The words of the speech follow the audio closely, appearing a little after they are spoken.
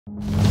In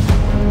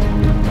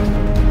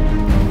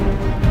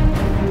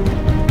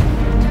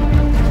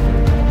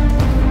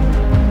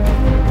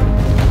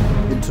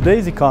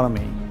today's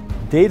economy,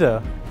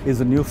 data is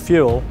the new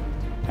fuel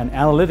and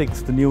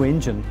analytics the new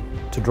engine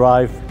to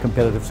drive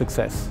competitive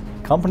success.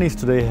 Companies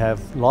today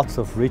have lots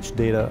of rich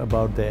data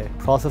about their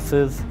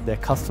processes, their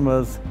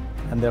customers,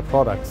 and their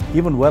products,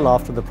 even well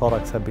after the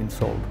products have been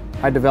sold.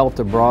 I developed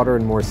a broader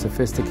and more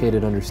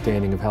sophisticated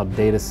understanding of how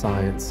data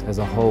science as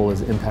a whole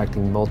is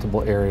impacting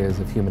multiple areas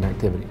of human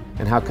activity,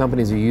 and how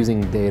companies are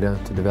using data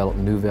to develop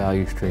new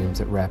value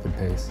streams at rapid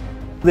pace.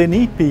 They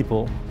need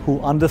people who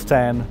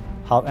understand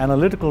how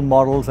analytical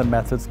models and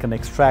methods can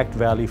extract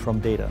value from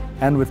data.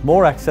 And with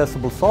more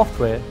accessible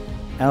software,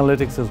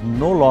 analytics is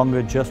no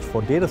longer just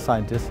for data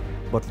scientists,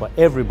 but for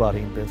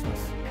everybody in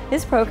business.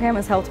 This program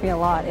has helped me a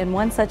lot, and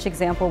one such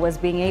example was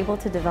being able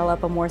to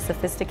develop a more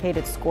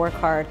sophisticated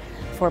scorecard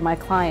for my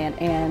client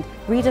and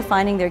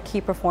redefining their key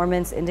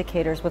performance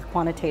indicators with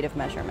quantitative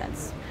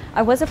measurements.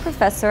 I was a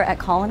professor at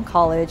Collin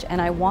College,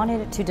 and I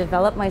wanted to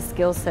develop my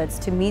skill sets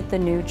to meet the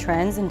new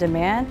trends and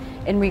demand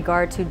in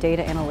regard to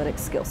data analytics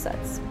skill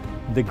sets.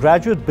 The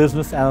Graduate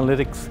Business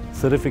Analytics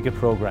Certificate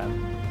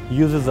Program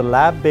uses a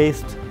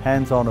lab-based,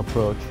 hands-on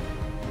approach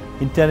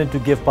intended to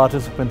give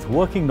participants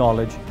working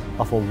knowledge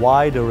of a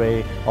wide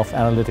array of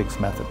analytics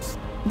methods.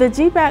 The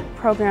gbacp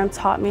program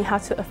taught me how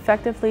to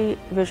effectively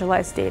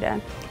visualize data.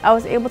 I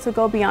was able to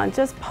go beyond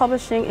just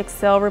publishing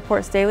Excel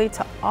reports daily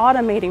to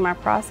automating my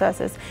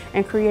processes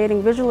and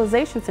creating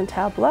visualizations in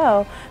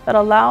Tableau that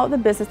allowed the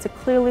business to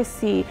clearly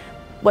see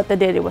what the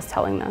data was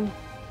telling them.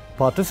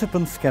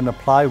 Participants can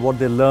apply what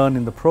they learn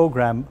in the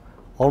program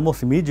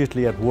almost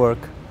immediately at work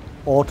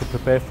or to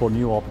prepare for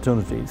new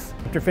opportunities.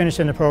 After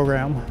finishing the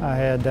program, I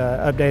had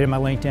updated my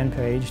LinkedIn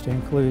page to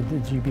include the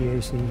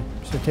GBAC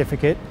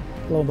certificate.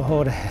 Lo and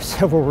behold, I had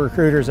several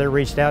recruiters that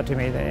reached out to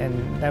me,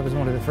 and that was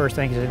one of the first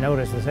things they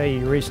noticed is, hey,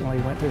 you recently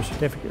went through a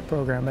certificate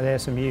program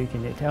at SMU,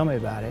 can you tell me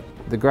about it?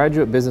 The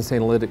Graduate Business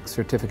Analytics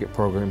Certificate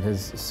Program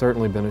has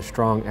certainly been a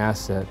strong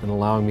asset in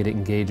allowing me to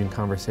engage in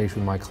conversation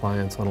with my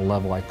clients on a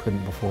level I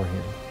couldn't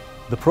beforehand.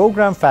 The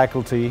program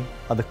faculty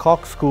are the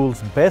Cox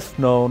School's best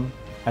known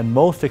and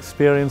most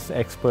experienced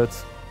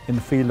experts in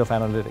the field of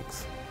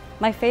analytics.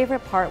 My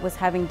favorite part was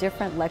having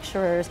different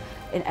lecturers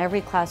in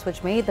every class,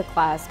 which made the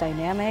class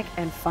dynamic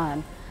and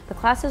fun. The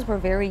classes were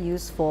very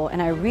useful,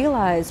 and I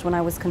realized when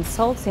I was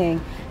consulting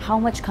how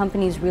much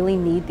companies really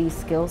need these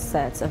skill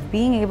sets of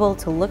being able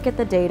to look at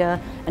the data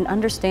and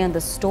understand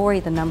the story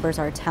the numbers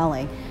are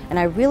telling. And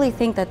I really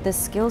think that this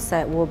skill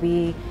set will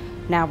be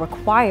now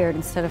required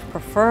instead of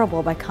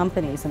preferable by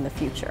companies in the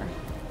future.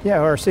 Yeah,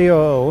 our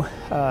COO,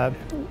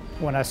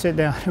 when I sit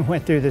down and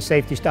went through the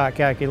safety stock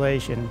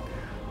calculation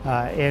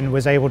and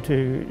was able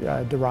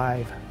to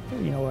derive,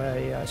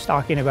 a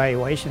stocking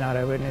evaluation out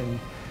of it, and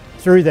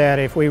through that,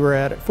 if we were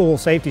at full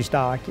safety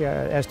stock,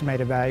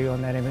 estimated value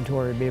on that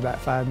inventory would be about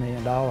 $5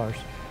 million.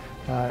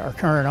 Our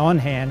current on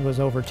hand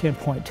was over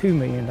 $10.2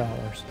 million.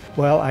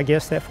 Well, I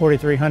guess that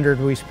 $4,300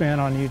 we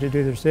spent on you to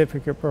do the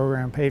certificate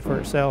program paid for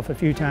itself a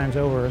few times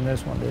over, and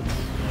this one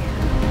didn't.